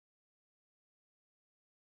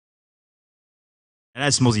And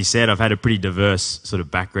as Smallsy said, I've had a pretty diverse sort of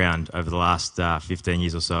background over the last 15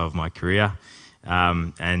 years or so of my career.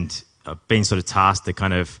 And I've been sort of tasked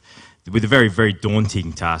with a very, very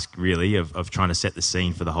daunting task, really, of trying to set the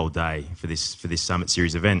scene for the whole day for this Summit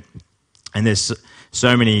Series event. And there's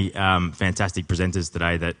so many fantastic presenters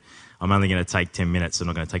today that I'm only going to take 10 minutes. I'm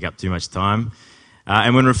not going to take up too much time.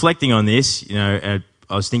 And when reflecting on this, I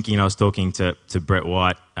was talking to Brett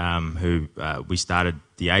White, who we started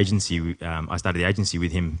the agency. I started the agency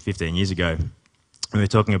with him 15 years ago. And we were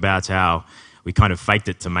talking about how we kind of faked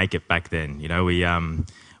it to make it back then.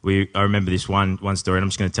 I remember this one story, and I'm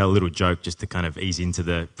just going to tell a little joke just to kind of ease into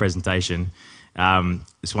the presentation.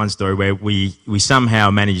 This one story where we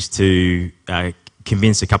somehow managed to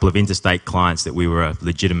convince a couple of interstate clients that we were a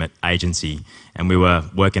legitimate agency, and we were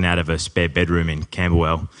working out of a spare bedroom in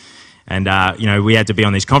Camberwell. And, we had to be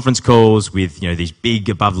on these conference calls with, these big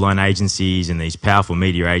above-the-line agencies and these powerful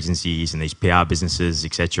media agencies and these PR businesses,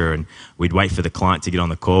 etc. And we'd wait for the client to get on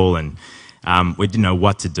the call, and we didn't know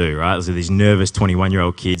what to do, right? So these nervous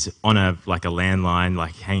 21-year-old kids on a landline,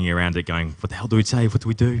 hanging around it going, what the hell do we say? What do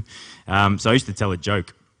we do? So I used to tell a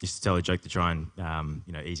joke. To try and,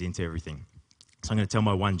 ease into everything. So I'm going to tell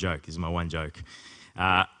my one joke. This is my one joke.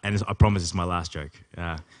 And I promise it's my last joke.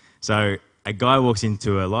 So a guy walks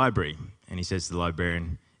into a library and he says to the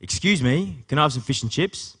librarian, "Excuse me, can I have some fish and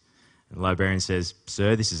chips?" And the librarian says,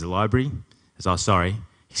 "Sir, this is a library." He says, "Oh, sorry.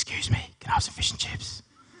 Excuse me, can I have some fish and chips?"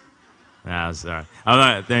 Sorry.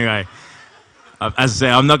 Anyway, as I say,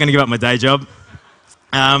 I'm not going to give up my day job.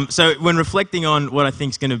 So when reflecting on what I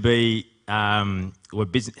think is going to be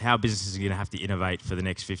how businesses are going to have to innovate for the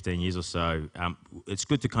next 15 years or so, it's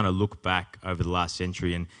good to kind of look back over the last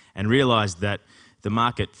century and realise that the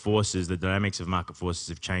market forces, the dynamics of market forces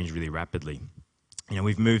have changed really rapidly.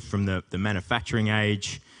 We've moved from the manufacturing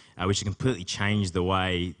age, which has completely changed the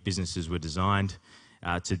way businesses were designed,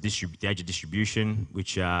 to the age of distribution,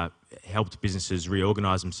 which helped businesses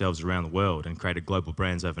reorganise themselves around the world and created global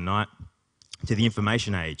brands overnight, to the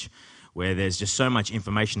information age, where there's just so much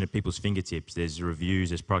information at people's fingertips. There's reviews,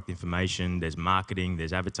 there's product information, there's marketing,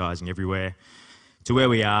 there's advertising everywhere, to where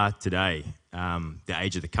we are today, the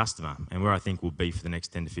age of the customer, and where I think we'll be for the next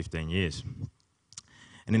 10 to 15 years.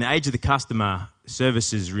 And in the age of the customer,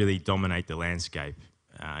 services really dominate the landscape.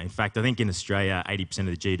 In fact, I think in Australia, 80% of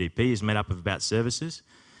the GDP is made up of about services.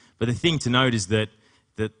 But the thing to note is that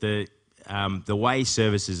the way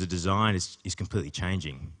services are designed is completely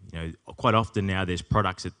changing. Quite often now there's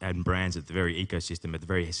products and brands at the very ecosystem, at the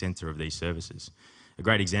very centre of these services. A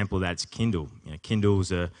great example of that's Kindle.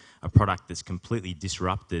 Kindle's a product that's completely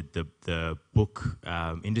disrupted the book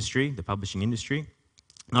industry, the publishing industry.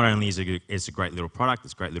 Not only is it a great little product,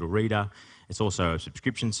 it's a great little reader, it's also a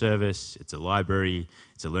subscription service, it's a library,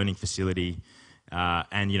 it's a learning facility,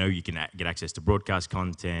 and you can get access to broadcast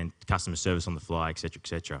content, customer service on the fly, etc.,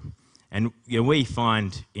 etc. And we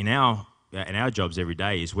find in our jobs every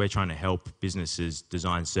day is we're trying to help businesses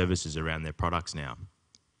design services around their products now.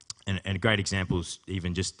 And a great example is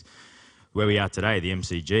even just where we are today, the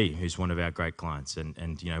MCG, who's one of our great clients,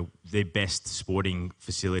 and their best sporting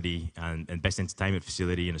facility and best entertainment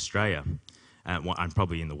facility in Australia, and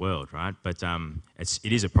probably in the world, right? But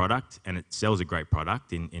it is a product, and it sells a great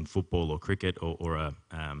product in football or cricket or a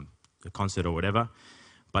concert or whatever.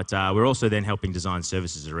 But we're also then helping design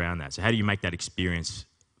services around that. So how do you make that experience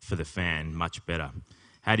for the fan much better?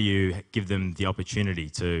 How do you give them the opportunity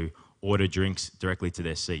to order drinks directly to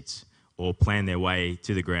their seats, or plan their way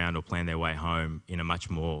to the ground, or plan their way home in a much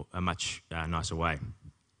nicer way?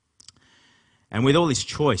 And with all this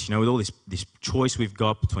choice, with all this choice we've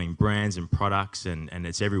got between brands and products, and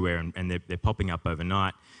it's everywhere, and they're popping up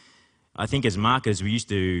overnight, I think as marketers we used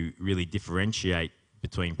to really differentiate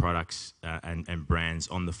between products and brands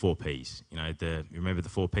on the 4 Ps. Remember the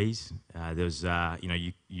 4 Ps?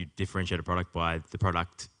 You differentiate a product by the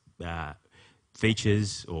product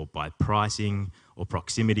features, or by pricing, or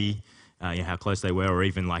proximity, how close they were, or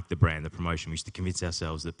even like the brand, the promotion. We used to convince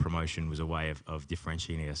ourselves that promotion was a way of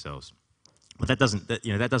differentiating ourselves. But that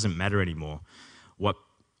doesn't matter anymore. What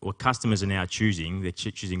customers are now choosing, they're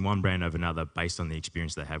choosing one brand over another based on the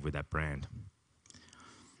experience they have with that brand.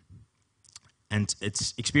 And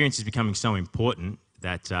its experience is becoming so important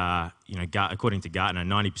that, according to Gartner,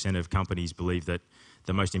 90% of companies believe that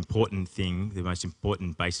the most important thing, the most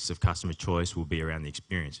important basis of customer choice will be around the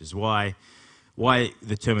experience. It's why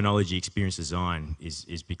the terminology experience design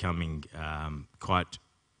is becoming quite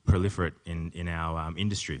proliferate in our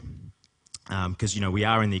industry. Because we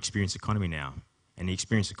are in the experience economy now, and the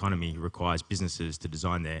experience economy requires businesses to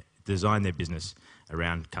design their business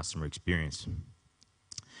around customer experience.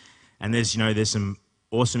 And there's some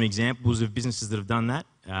awesome examples of businesses that have done that.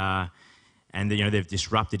 And they've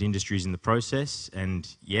disrupted industries in the process. And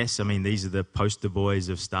yes, I mean, these are the poster boys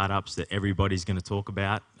of startups that everybody's going to talk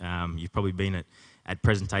about. You've probably been at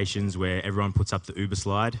presentations where everyone puts up the Uber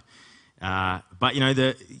slide. But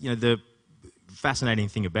the fascinating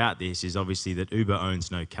thing about this is obviously that Uber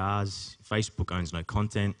owns no cars, Facebook owns no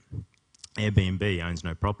content, Airbnb owns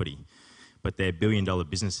no property. But they're billion-dollar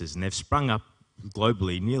businesses, and they've sprung up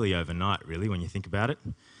globally nearly overnight, really, when you think about it.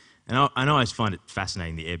 And I always find it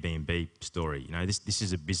fascinating, the Airbnb story. This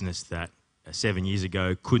is a business that 7 years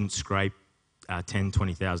ago couldn't scrape $10,000,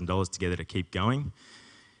 $20,000 together to keep going.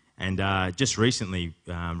 And just recently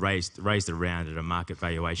raised a round at a market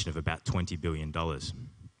valuation of about $20 billion.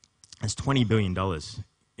 That's $20 billion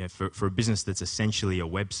for a business that's essentially a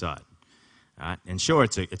website. And sure,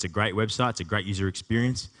 it's a great website, it's a great user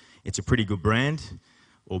experience, it's a pretty good brand,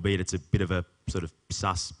 albeit it's a bit of a sort of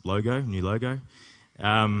sus logo, new logo.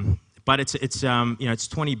 But it's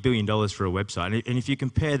 $20 billion for a website. And if you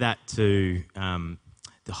compare that to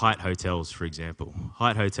the Hyatt hotels, for example.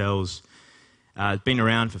 Hyatt hotels been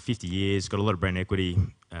around for 50 years, got a lot of brand equity.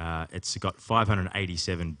 It's got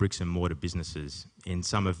 587 bricks and mortar businesses in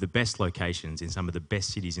some of the best locations, in some of the best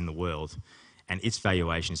cities in the world. And its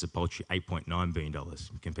valuation is a paltry $8.9 billion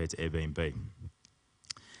compared to Airbnb.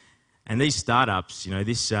 And these startups,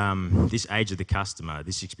 this age of the customer,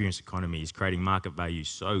 this experience economy is creating market value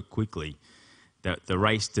so quickly that the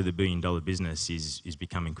race to the billion-dollar business is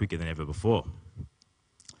becoming quicker than ever before.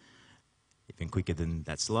 Even quicker than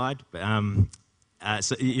that slide. But,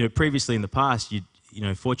 previously in the past,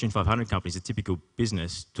 Fortune 500 companies, a typical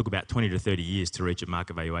business, took about 20 to 30 years to reach a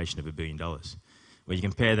market valuation of $1 billion. When you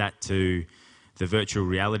compare that to the virtual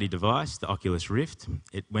reality device, the Oculus Rift,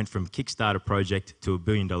 it went from Kickstarter project to $1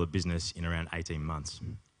 billion business in around 18 months.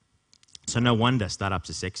 So no wonder startups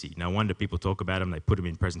are sexy. No wonder people talk about them. They put them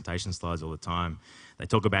in presentation slides all the time. They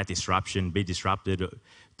talk about disruption, be disrupted,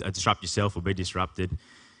 disrupt yourself or be disrupted.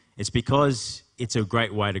 It's because it's a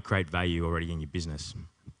great way to create value already in your business.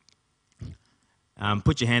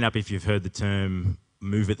 Put your hand up if you've heard the term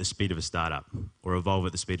move at the speed of a startup or evolve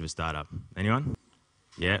at the speed of a startup. Anyone?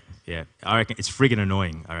 Yeah. I reckon it's friggin'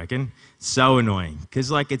 annoying, I reckon. So annoying.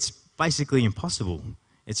 Because, it's basically impossible.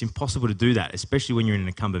 It's impossible to do that, especially when you're in an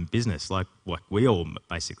incumbent business, like we all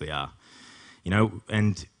basically are.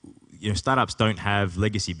 Startups don't have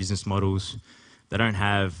legacy business models. They don't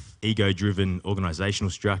have ego-driven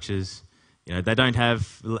organisational structures. They don't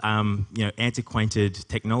have, antiquated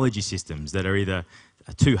technology systems that are either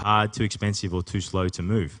too hard, too expensive, or too slow to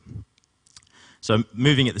move. So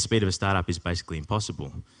moving at the speed of a startup is basically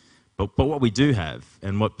impossible. But what we do have,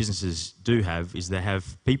 and what businesses do have, is they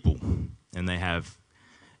have people, and they have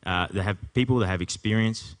people, they have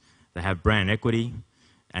experience, they have brand equity,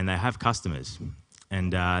 and they have customers,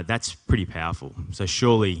 and that's pretty powerful. So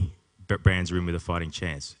surely brands are in with a fighting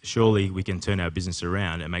chance. Surely we can turn our business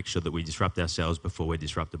around and make sure that we disrupt ourselves before we're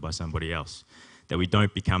disrupted by somebody else, that we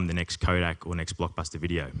don't become the next Kodak or next Blockbuster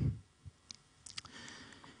Video.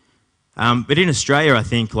 But in Australia, I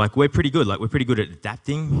think we're pretty good. We're pretty good at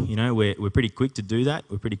adapting. We're pretty quick to do that.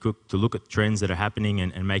 We're pretty quick to look at trends that are happening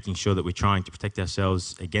and making sure that we're trying to protect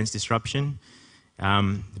ourselves against disruption.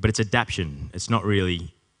 But it's adaptation. It's not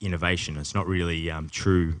really innovation. It's not really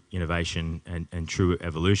true innovation and true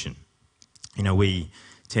evolution. We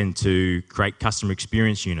tend to create customer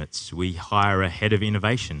experience units. We hire a head of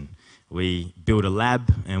innovation. We build a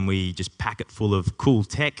lab and we just pack it full of cool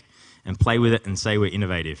tech and play with it and say we're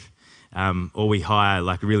innovative. Or we hire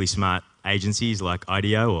really smart agencies like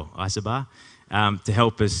IDEO or Isobar to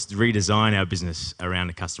help us redesign our business around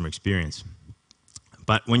the customer experience.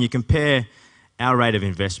 But when you compare our rate of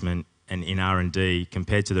investment and in R&D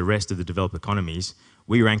compared to the rest of the developed economies,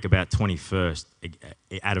 we rank about 21st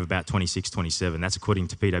out of about 26, 27. That's according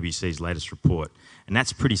to PwC's latest report. And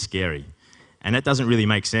that's pretty scary. And that doesn't really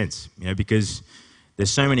make sense, because there's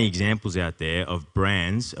so many examples out there of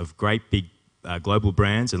brands, of great big global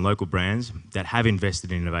brands and local brands that have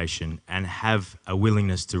invested in innovation and have a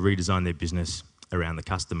willingness to redesign their business around the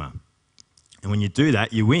customer. And when you do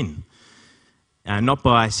that, you win. Not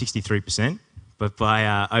by 63%, but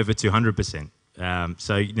by over 200%.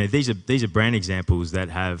 So these are brand examples that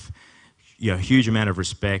have a huge amount of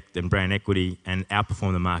respect and brand equity and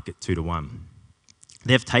outperform the market 2 to 1.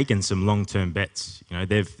 They've taken some long-term bets.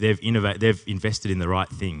 They've invested in the right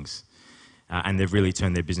things, and they've really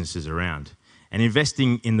turned their businesses around. And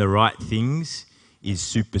investing in the right things is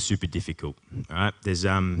super, super difficult. Right? There's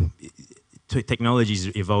technology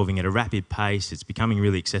is evolving at a rapid pace. It's becoming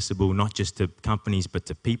really accessible, not just to companies, but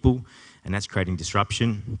to people, and that's creating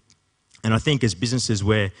disruption. And I think as businesses,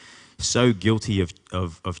 we're so guilty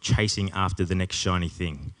of chasing after the next shiny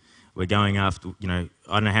thing. We're going after, I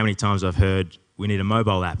don't know how many times I've heard, we need a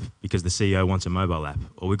mobile app because the CEO wants a mobile app.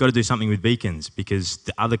 Or we've got to do something with beacons because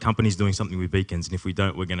the other company's doing something with beacons, and if we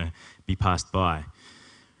don't, we're going to be passed by.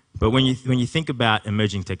 But when you think about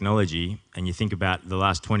emerging technology and you think about the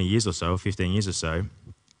last 20 years or so, 15 years or so,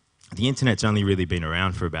 the internet's only really been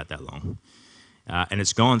around for about that long. And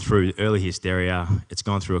it's gone through early hysteria, it's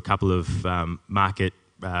gone through a couple of market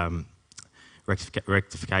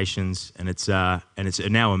rectifications, and it's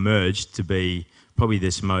now emerged to be probably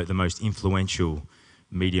the most influential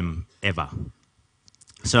medium ever.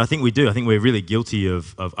 So I think we're really guilty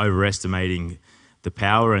of overestimating the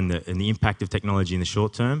power and the impact of technology in the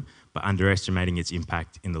short term, but underestimating its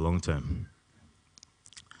impact in the long term.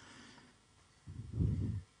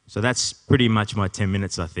 So that's pretty much my 10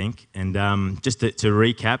 minutes, I think. And just to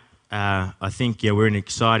recap, I think we're in an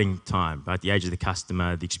exciting time. At the age of the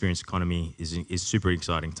customer, the experience economy is a super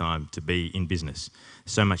exciting time to be in business.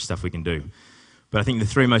 So much stuff we can do. But I think the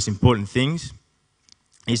three most important things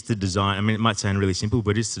is to design, I mean, it might sound really simple,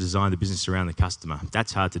 but it's to design the business around the customer.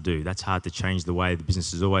 That's hard to do. That's hard to change the way the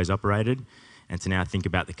business has always operated, and to now think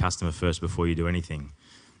about the customer first before you do anything.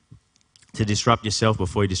 To disrupt yourself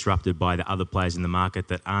before you're disrupted by the other players in the market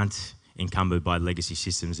that aren't encumbered by legacy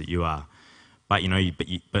systems that you are. But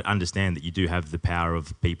but understand that you do have the power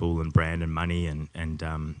of people and brand and money and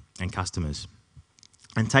customers.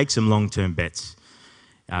 And take some long-term bets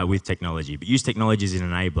with technology. But use technology as an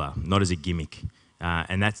enabler, not as a gimmick.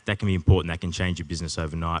 And that can be important. That can change your business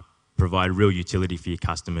overnight, provide real utility for your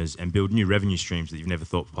customers, and build new revenue streams that you've never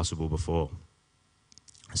thought possible before.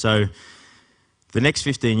 So the next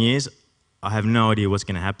 15 years, I have no idea what's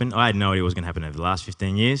going to happen. I had no idea what was going to happen over the last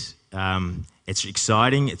 15 years. It's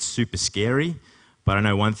exciting, it's super scary, but I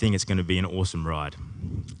know one thing, it's going to be an awesome ride.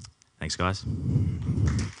 Thanks, guys.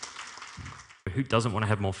 Who doesn't want to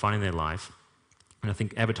have more fun in their life? And I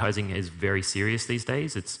think advertising is very serious these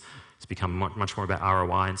days. It's become much more about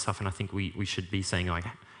ROI and stuff, and I think we should be saying, like,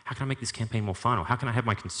 how can I make this campaign more fun? Or how can I have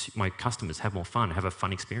my customers have more fun, have a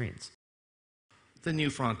fun experience? The new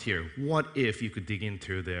frontier. What if you could dig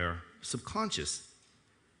into their subconscious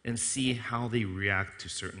and see how they react to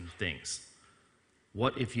certain things?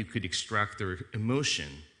 What if you could extract their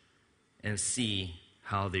emotion and see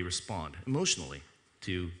how they respond emotionally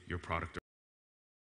to your product